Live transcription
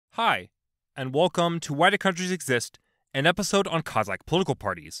Hi, and welcome to Why Do Countries Exist, an episode on Kazakh political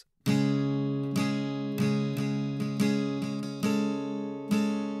parties. So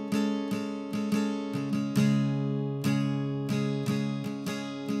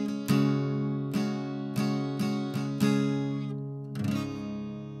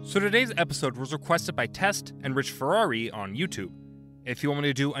today's episode was requested by Test and Rich Ferrari on YouTube. If you want me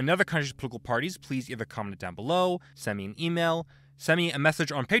to do another country's political parties, please either comment it down below, send me an email, send me a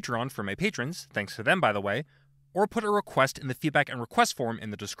message on Patreon for my patrons, thanks to them by the way, or put a request in the feedback and request form in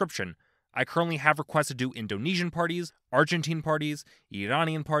the description. I currently have requests to do Indonesian parties, Argentine parties,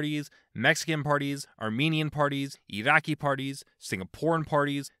 Iranian parties, Mexican parties, Armenian parties, Iraqi parties, Singaporean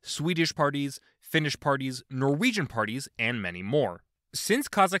parties, Swedish parties, Finnish parties, Norwegian parties, and many more. Since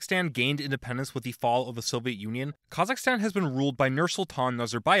Kazakhstan gained independence with the fall of the Soviet Union, Kazakhstan has been ruled by Nursultan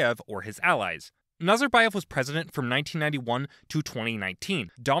Nazarbayev or his allies. Nazarbayev was president from 1991 to 2019,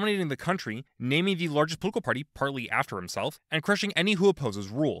 dominating the country, naming the largest political party partly after himself, and crushing any who opposes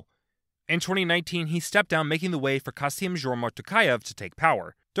rule. In 2019, he stepped down, making the way for Kassym-Jomart Tokayev to take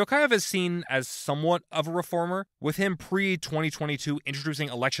power. Tokayev is seen as somewhat of a reformer, with him pre-2022 introducing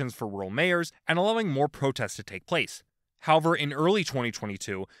elections for rural mayors and allowing more protests to take place. However, in early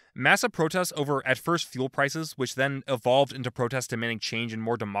 2022, massive protests over at first fuel prices, which then evolved into protests demanding change and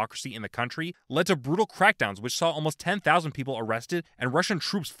more democracy in the country, led to brutal crackdowns which saw almost 10,000 people arrested and Russian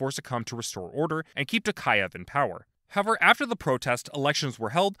troops forced to come to restore order and keep Tokayev in power. However, after the protest, elections were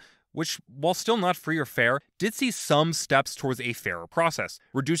held, which, while still not free or fair, did see some steps towards a fairer process,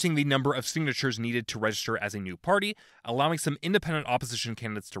 reducing the number of signatures needed to register as a new party, allowing some independent opposition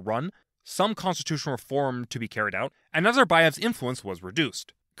candidates to run, some constitutional reform to be carried out, and Nazarbayev's influence was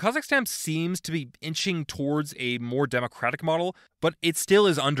reduced. Kazakhstan seems to be inching towards a more democratic model, but it still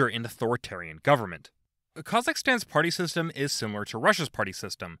is under an authoritarian government. Kazakhstan's party system is similar to Russia's party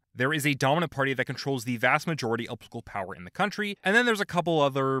system. There is a dominant party that controls the vast majority of political power in the country, and then there's a couple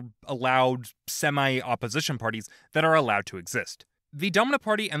other allowed semi-opposition parties that are allowed to exist. The dominant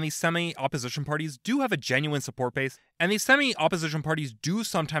party and the semi-opposition parties do have a genuine support base, and the semi-opposition parties do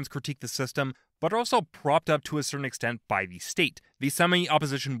sometimes critique the system, but are also propped up to a certain extent by the state. The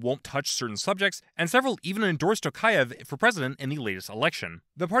semi-opposition won't touch certain subjects, and several even endorsed Tokayev for president in the latest election.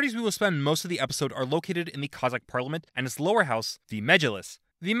 The parties we will spend most of the episode are located in the Kazakh parliament and its lower house, the Mejlis.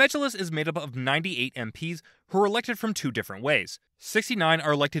 The Mejlis is made up of 98 MPs who are elected from two different ways. 69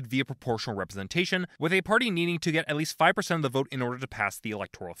 are elected via proportional representation, with a party needing to get at least 5% of the vote in order to pass the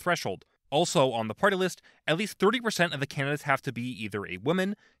electoral threshold. Also on the party list, at least 30% of the candidates have to be either a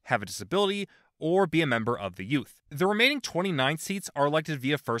woman, have a disability, or be a member of the youth. The remaining 29 seats are elected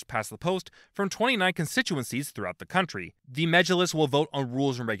via first past the post from 29 constituencies throughout the country. The Mejlis will vote on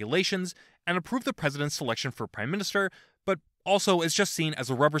rules and regulations and approve the president's selection for prime minister, but also is just seen as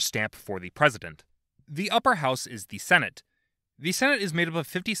a rubber stamp for the president. The upper house is the Senate. The Senate is made up of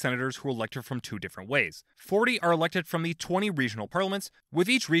 50 senators who are elected from two different ways. 40 are elected from the 20 regional parliaments, with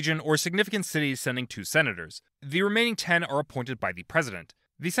each region or significant city sending 2 senators. The remaining 10 are appointed by the president.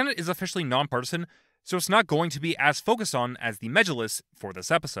 The Senate is officially nonpartisan, so it's not going to be as focused on as the Mejlis for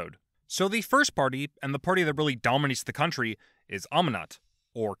this episode. So the first party, and the party that really dominates the country, is Amanat,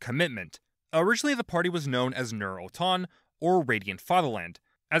 or Commitment. Originally the party was known as Nur Otan, or Radiant Fatherland,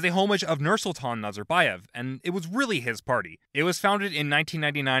 as a homage of Nursultan Nazarbayev, and it was really his party. It was founded in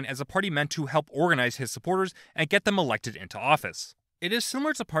 1999 as a party meant to help organize his supporters and get them elected into office. It is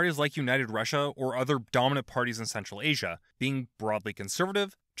similar to parties like United Russia or other dominant parties in Central Asia, being broadly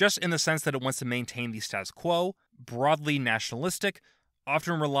conservative, just in the sense that it wants to maintain the status quo, broadly nationalistic,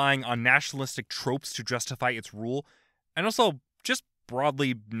 often relying on nationalistic tropes to justify its rule, and also just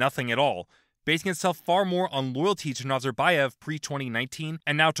broadly nothing at all, basing itself far more on loyalty to Nazarbayev pre-2019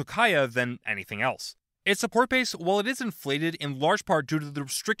 and now Tokayev than anything else. Its support base, while it is inflated in large part due to the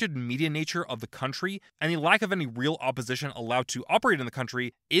restricted media nature of the country and the lack of any real opposition allowed to operate in the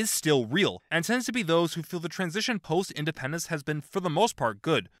country, is still real, and tends to be those who feel the transition post-independence has been for the most part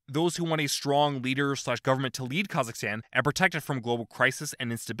good, those who want a strong leader/government to lead Kazakhstan and protect it from global crisis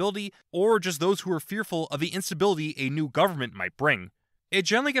and instability, or just those who are fearful of the instability a new government might bring. It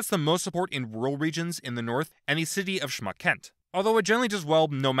generally gets the most support in rural regions in the north and the city of Shymkent, although it generally does well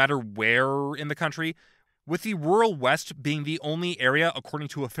no matter where in the country, with the rural west being the only area, according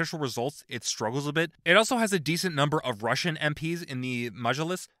to official results, it struggles a bit. It also has a decent number of Russian MPs in the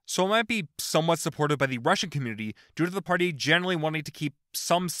Mejlis, so it might be somewhat supported by the Russian community due to the party generally wanting to keep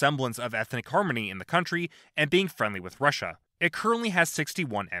some semblance of ethnic harmony in the country and being friendly with Russia. It currently has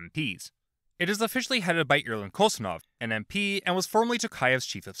 61 MPs. It is officially headed by Erlan Kosanov, an MP, and was formerly Tokayev's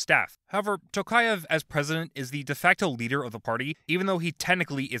chief of staff. However, Tokayev, as president, is the de facto leader of the party, even though he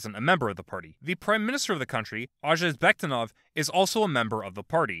technically isn't a member of the party. The prime minister of the country, Auyl Bektanov, is also a member of the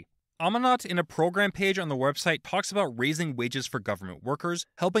party. Amanat, in a program page on the website, talks about raising wages for government workers,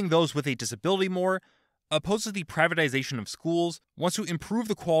 helping those with a disability more, opposes the privatization of schools, wants to improve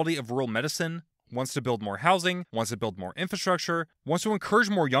the quality of rural medicine, wants to build more housing, wants to build more infrastructure, wants to encourage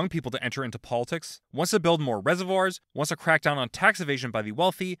more young people to enter into politics, wants to build more reservoirs, wants to crack down on tax evasion by the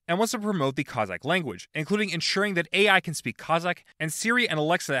wealthy, and wants to promote the Kazakh language, including ensuring that AI can speak Kazakh, and Siri and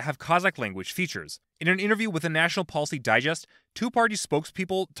Alexa have Kazakh language features. In an interview with the National Policy Digest, two-party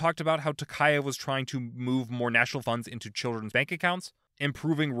spokespeople talked about how Tokayev was trying to move more national funds into children's bank accounts,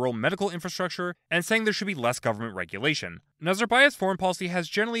 improving rural medical infrastructure, and saying there should be less government regulation. Nazarbayev's foreign policy has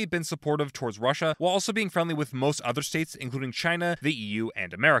generally been supportive towards Russia, while also being friendly with most other states, including China, the EU,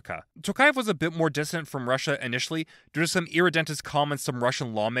 and America. Tokayev was a bit more distant from Russia initially, due to some irredentist comments some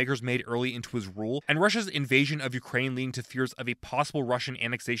Russian lawmakers made early into his rule, and Russia's invasion of Ukraine leading to fears of a possible Russian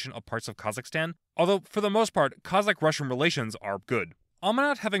annexation of parts of Kazakhstan, although for the most part, Kazakh-Russian relations are good.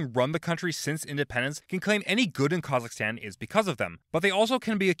 Amanat, having run the country since independence, can claim any good in Kazakhstan is because of them, but they also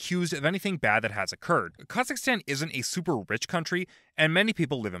can be accused of anything bad that has occurred. Kazakhstan isn't a super rich country, and many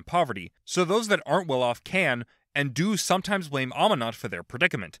people live in poverty, so those that aren't well off can, and do sometimes blame Amanat for their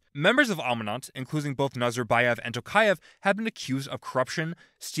predicament. Members of Amanat, including both Nazarbayev and Tokayev, have been accused of corruption,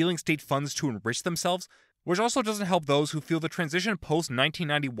 stealing state funds to enrich themselves, which also doesn't help those who feel the transition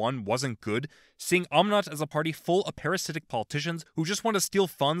post-1991 wasn't good, seeing Amanat as a party full of parasitic politicians who just want to steal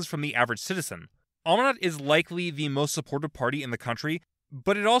funds from the average citizen. Amanat is likely the most supported party in the country,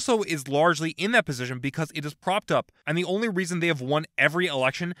 but it also is largely in that position because it is propped up, and the only reason they have won every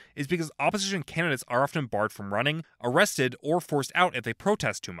election is because opposition candidates are often barred from running, arrested, or forced out if they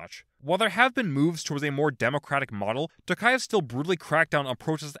protest too much. While there have been moves towards a more democratic model, Tokayev still brutally cracked down on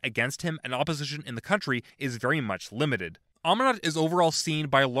protests against him, and opposition in the country is very much limited. Amanat is overall seen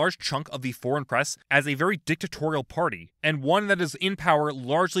by a large chunk of the foreign press as a very dictatorial party, and one that is in power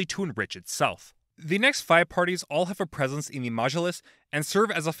largely to enrich itself. The next 5 parties all have a presence in the Majlis and serve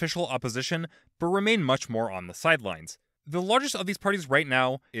as official opposition, but remain much more on the sidelines. The largest of these parties right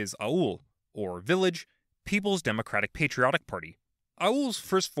now is Auyl, or Village, People's Democratic Patriotic Party. Auyl was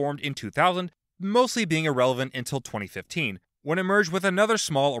first formed in 2000, mostly being irrelevant until 2015, when it merged with another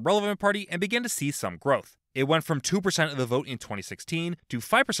small irrelevant party and began to see some growth. It went from 2% of the vote in 2016 to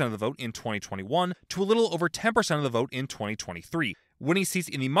 5% of the vote in 2021 to a little over 10% of the vote in 2023, winning seats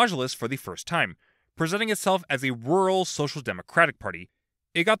in the Majlis for the first time, presenting itself as a rural social democratic party.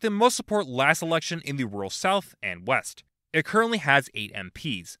 It got the most support last election in the rural south and west. It currently has 8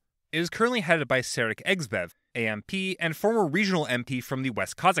 MPs. It is currently headed by Serik Egzbev, AMP and former regional MP from the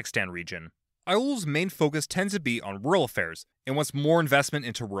West Kazakhstan region. Ayl's main focus tends to be on rural affairs. It wants more investment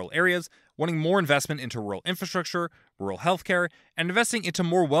into rural areas, wanting more investment into rural infrastructure, rural healthcare, and investing into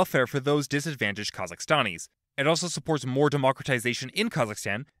more welfare for those disadvantaged Kazakhstanis. It also supports more democratization in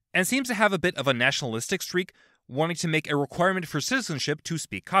Kazakhstan, and seems to have a bit of a nationalistic streak, wanting to make a requirement for citizenship to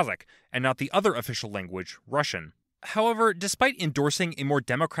speak Kazakh, and not the other official language, Russian. However, despite endorsing a more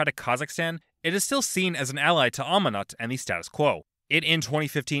democratic Kazakhstan, it is still seen as an ally to Amanat and the status quo. It in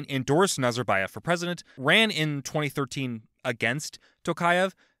 2015 endorsed Nazarbayev for president, ran in 2013 against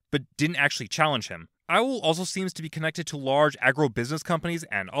Tokayev, but didn't actually challenge him. Auyl also seems to be connected to large agro-business companies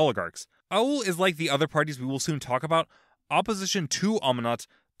and oligarchs. Auyl is like the other parties we will soon talk about, opposition to Amanat,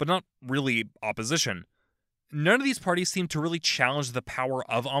 but not really opposition. None of these parties seem to really challenge the power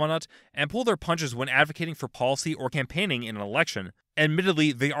of Amanat and pull their punches when advocating for policy or campaigning in an election.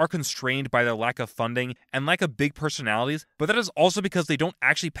 Admittedly, they are constrained by their lack of funding and lack of big personalities, but that is also because they don't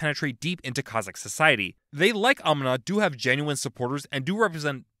actually penetrate deep into Kazakh society. They, like Amanat, do have genuine supporters and do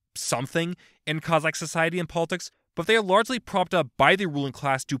represent something in Kazakh society and politics, but they are largely propped up by the ruling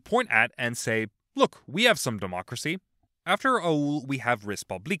class to point at and say, look, we have some democracy. After Auyl, we have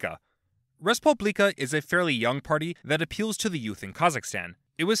Respublica. Respublica is a fairly young party that appeals to the youth in Kazakhstan.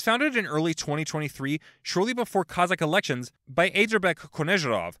 It was founded in early 2023, shortly before Kazakh elections, by Aiderbek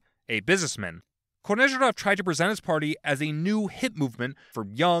Konezherov, a businessman. Konezherov tried to present his party as a new hip movement for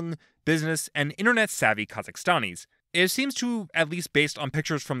young, business, and internet-savvy Kazakhstanis. It seems to, at least based on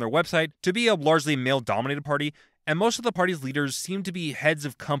pictures from their website, to be a largely male-dominated party, and most of the party's leaders seem to be heads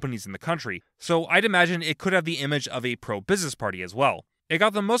of companies in the country, so I'd imagine it could have the image of a pro-business party as well. It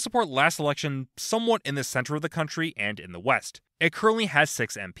got the most support last election somewhat in the center of the country and in the west. It currently has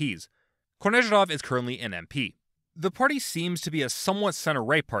 6 MPs. Konezherov is currently an MP. The party seems to be a somewhat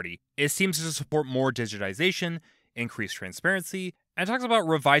center-right party. It seems to support more digitization, increased transparency, and talks about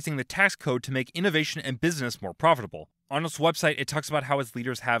revising the tax code to make innovation and business more profitable. On its website, it talks about how its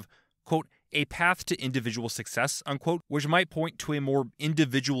leaders have, quote, a path to individual success, unquote, which might point to a more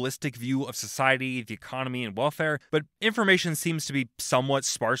individualistic view of society, the economy, and welfare, but information seems to be somewhat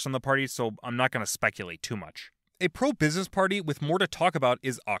sparse on the party, so I'm not going to speculate too much. A pro-business party with more to talk about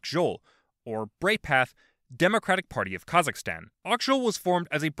is Ak Jol, or Bright Path, Democratic Party of Kazakhstan. Ak Jol was formed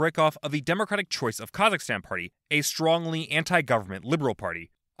as a breakoff of the Democratic Choice of Kazakhstan Party, a strongly anti-government liberal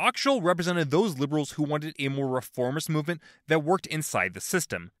party. Ak Jol represented those liberals who wanted a more reformist movement that worked inside the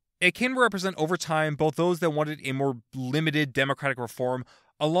system. It came to represent over time both those that wanted a more limited democratic reform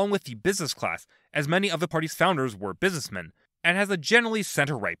along with the business class, as many of the party's founders were businessmen, and has a generally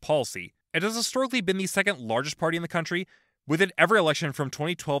center-right policy. It has historically been the second largest party in the country, with it every election from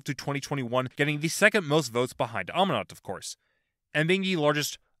 2012 to 2021 getting the second most votes behind Amanat, of course, and being the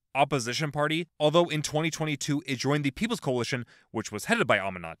largest opposition party, although in 2022 it joined the People's Coalition, which was headed by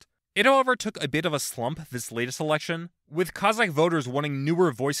Amanat. It, however, took a bit of a slump this latest election, with Kazakh voters wanting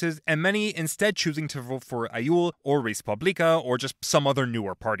newer voices and many instead choosing to vote for Auyl or Respublica or just some other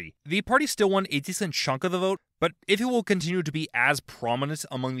newer party. The party still won a decent chunk of the vote, but if it will continue to be as prominent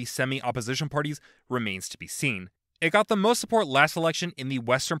among the semi-opposition parties remains to be seen. It got the most support last election in the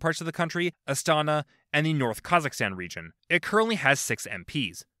western parts of the country, Astana, and the North Kazakhstan region. It currently has 6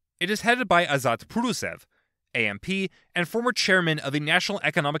 MPs. It is headed by Azat Purusev, AMP, and former chairman of the National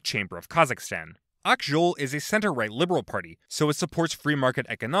Economic Chamber of Kazakhstan. Ak Jol is a center-right liberal party, so it supports free market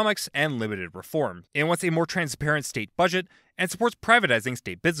economics and limited reform. It wants a more transparent state budget and supports privatizing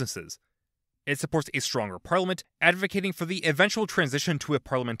state businesses. It supports a stronger parliament, advocating for the eventual transition to a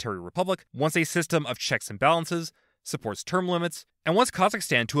parliamentary republic, wants a system of checks and balances, supports term limits, and wants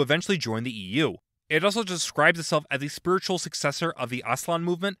Kazakhstan to eventually join the EU. It also describes itself as the spiritual successor of the Aslan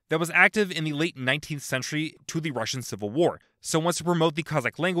movement that was active in the late 19th century to the Russian Civil War, so wants to promote the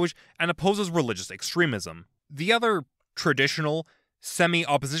Kazakh language and opposes religious extremism. The other traditional,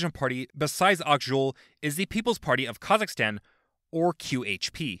 semi-opposition party besides Ak Jol is the People's Party of Kazakhstan, or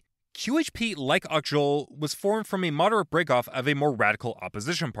QHP. QHP, like Ak Jol, was formed from a moderate breakoff of a more radical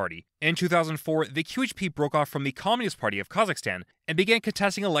opposition party. In 2004, the QHP broke off from the Communist Party of Kazakhstan and began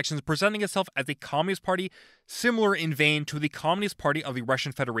contesting elections, presenting itself as a communist party similar in vein to the Communist Party of the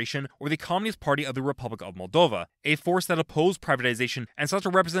Russian Federation or the Communist Party of the Republic of Moldova, a force that opposed privatization and sought to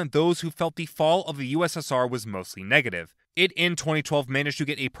represent those who felt the fall of the USSR was mostly negative. It, in 2012, managed to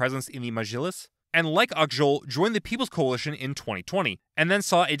get a presence in the Majlis, and like Ak Jol, joined the People's Coalition in 2020, and then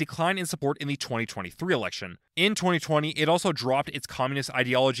saw a decline in support in the 2023 election. In 2020, it also dropped its communist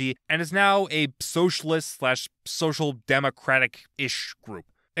ideology and is now a socialist/social democratic-ish group.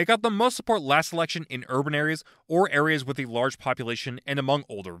 It got the most support last election in urban areas or areas with a large population and among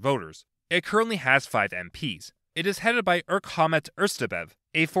older voters. It currently has 5 MPs. It is headed by Erkhamet Erstebev,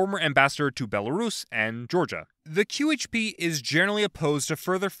 a former ambassador to Belarus and Georgia. The QHP is generally opposed to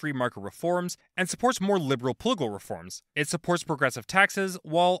further free market reforms and supports more liberal political reforms. It supports progressive taxes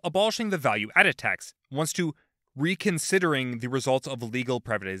while abolishing the value-added tax, wants to reconsidering the results of illegal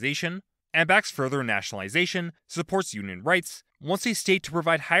privatization, and backs further nationalization, supports union rights, wants the state to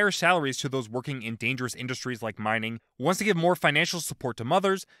provide higher salaries to those working in dangerous industries like mining, wants to give more financial support to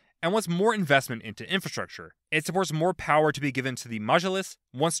mothers, and wants more investment into infrastructure. It supports more power to be given to the Majlis,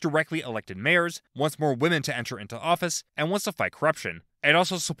 wants directly elected mayors, wants more women to enter into office, and wants to fight corruption. It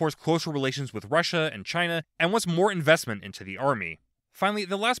also supports closer relations with Russia and China, and wants more investment into the army. Finally,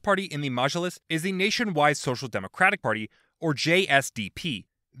 the last party in the Majlis is the Nationwide Social Democratic Party, or JSDP.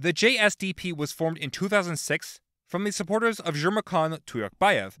 The JSDP was formed in 2006 from the supporters of Zhirmakhan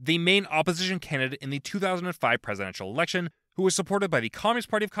Tuyakbayev, the main opposition candidate in the 2005 presidential election, who was supported by the Communist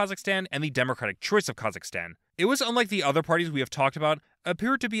Party of Kazakhstan and the Democratic Choice of Kazakhstan. It was, unlike the other parties we have talked about,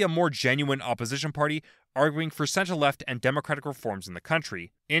 appeared to be a more genuine opposition party, arguing for center-left and democratic reforms in the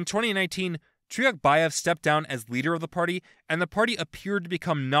country. In 2019, Tuyakbayev stepped down as leader of the party, and the party appeared to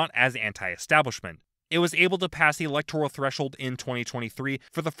become not as anti-establishment. It was able to pass the electoral threshold in 2023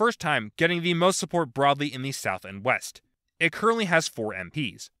 for the first time, getting the most support broadly in the south and west. It currently has 4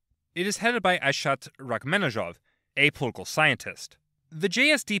 MPs. It is headed by Ashat Rakhmenajov, a political scientist. The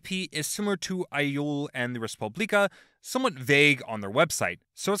JSDP is similar to Auyl and the Respublica, somewhat vague on their website,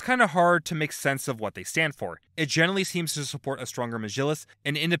 so it's kind of hard to make sense of what they stand for. It generally seems to support a stronger Majlis,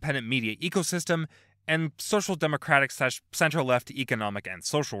 an independent media ecosystem, and social democratic/center-left economic and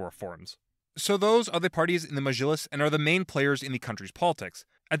social reforms. So those are the parties in the Majlis and are the main players in the country's politics,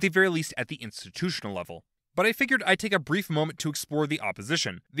 at the very least at the institutional level. But I figured I'd take a brief moment to explore the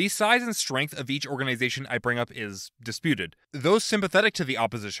opposition. The size and strength of each organization I bring up is disputed. Those sympathetic to the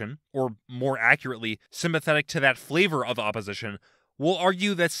opposition, or more accurately, sympathetic to that flavor of opposition, will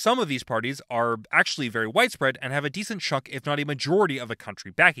argue that some of these parties are actually very widespread and have a decent chunk, if not a majority, of the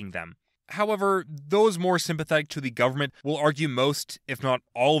country backing them. However, those more sympathetic to the government will argue most, if not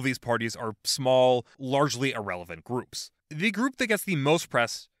all of these parties are small, largely irrelevant groups. The group that gets the most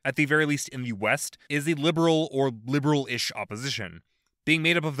press, at the very least in the West, is the liberal or liberal-ish opposition, being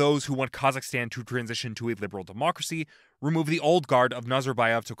made up of those who want Kazakhstan to transition to a liberal democracy, remove the old guard of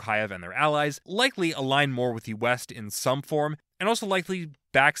Nazarbayev, Tokayev, and their allies, likely align more with the West in some form, and also likely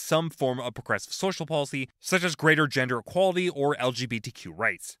back some form of progressive social policy, such as greater gender equality or LGBTQ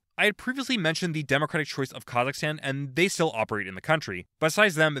rights. I had previously mentioned the Democratic Choice of Kazakhstan, and they still operate in the country.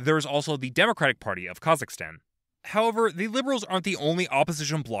 Besides them, there is also the Democratic Party of Kazakhstan. However, the Liberals aren't the only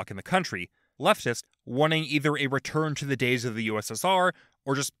opposition bloc in the country. Leftists, wanting either a return to the days of the USSR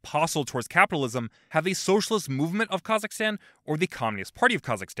or just hostile towards capitalism, have the Socialist Movement of Kazakhstan or the Communist Party of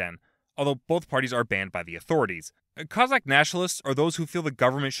Kazakhstan, although both parties are banned by the authorities. Kazakh nationalists are those who feel the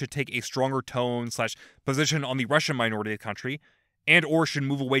government should take a stronger tone/position on the Russian minority of the country, and or should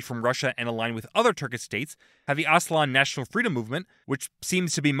move away from Russia and align with other Turkish states, have the Aslan National Freedom Movement, which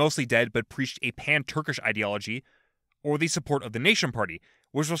seems to be mostly dead but preached a pan-Turkish ideology, or the Support of the Nation Party,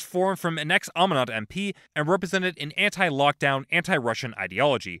 which was formed from an ex-Amanat MP and represented an anti-lockdown, anti-Russian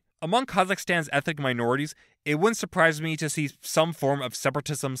ideology. Among Kazakhstan's ethnic minorities, it wouldn't surprise me to see some form of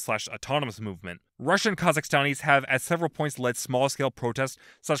separatism/autonomous movement. Russian Kazakhstanis have at several points led small-scale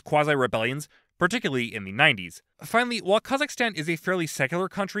protests/quasi-rebellions, particularly in the 90s. Finally, while Kazakhstan is a fairly secular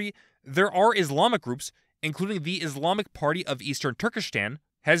country, there are Islamic groups, including the Islamic Party of Eastern Turkestan,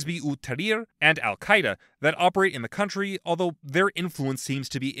 Hezb-ut-Tahrir, and Al-Qaeda, that operate in the country, although their influence seems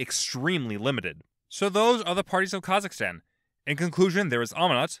to be extremely limited. So those are the parties of Kazakhstan. In conclusion, there is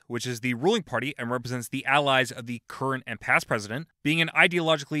Amanat, which is the ruling party and represents the allies of the current and past president, being an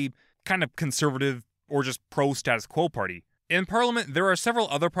ideologically kind of conservative or just pro-status quo party. In parliament, there are several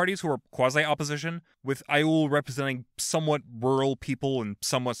other parties who are quasi-opposition, with Auyl representing somewhat rural people and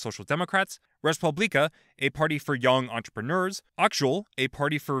somewhat social democrats, Respublica, a party for young entrepreneurs, Jol, a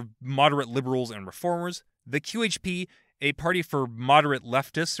party for moderate liberals and reformers, the QHP, a party for moderate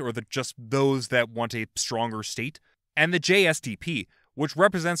leftists or just those that want a stronger state, and the JSDP, which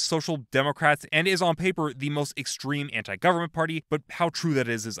represents social democrats and is on paper the most extreme anti-government party, but how true that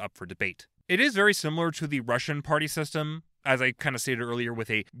is up for debate. It is very similar to the Russian party system, as I kind of stated earlier, with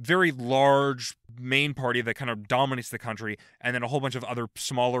a very large main party that kind of dominates the country, and then a whole bunch of other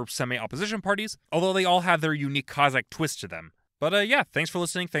smaller semi-opposition parties, although they all have their unique Kazakh twist to them. But yeah, thanks for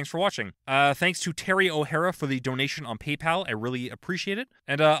listening, thanks for watching. Thanks to Terry O'Hara for the donation on PayPal, I really appreciate it.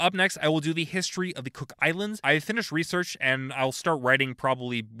 And up next, I will do the history of the Cook Islands. I finished research, and I'll start writing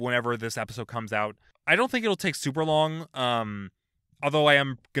probably whenever this episode comes out. I don't think it'll take super long, although I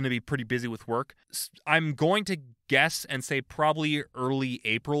am going to be pretty busy with work. I'm going to guess and say probably early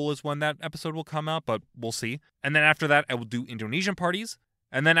April is when that episode will come out, but we'll see. And then after that, I will do Indonesian parties.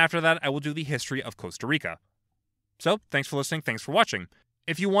 And then after that, I will do the history of Costa Rica. So, thanks for listening, thanks for watching.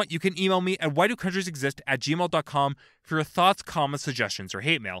 If you want, you can email me at whydocountriesexist@gmail.com for your thoughts, comments, suggestions, or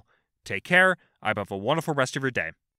hate mail. Take care. I hope you have a wonderful rest of your day.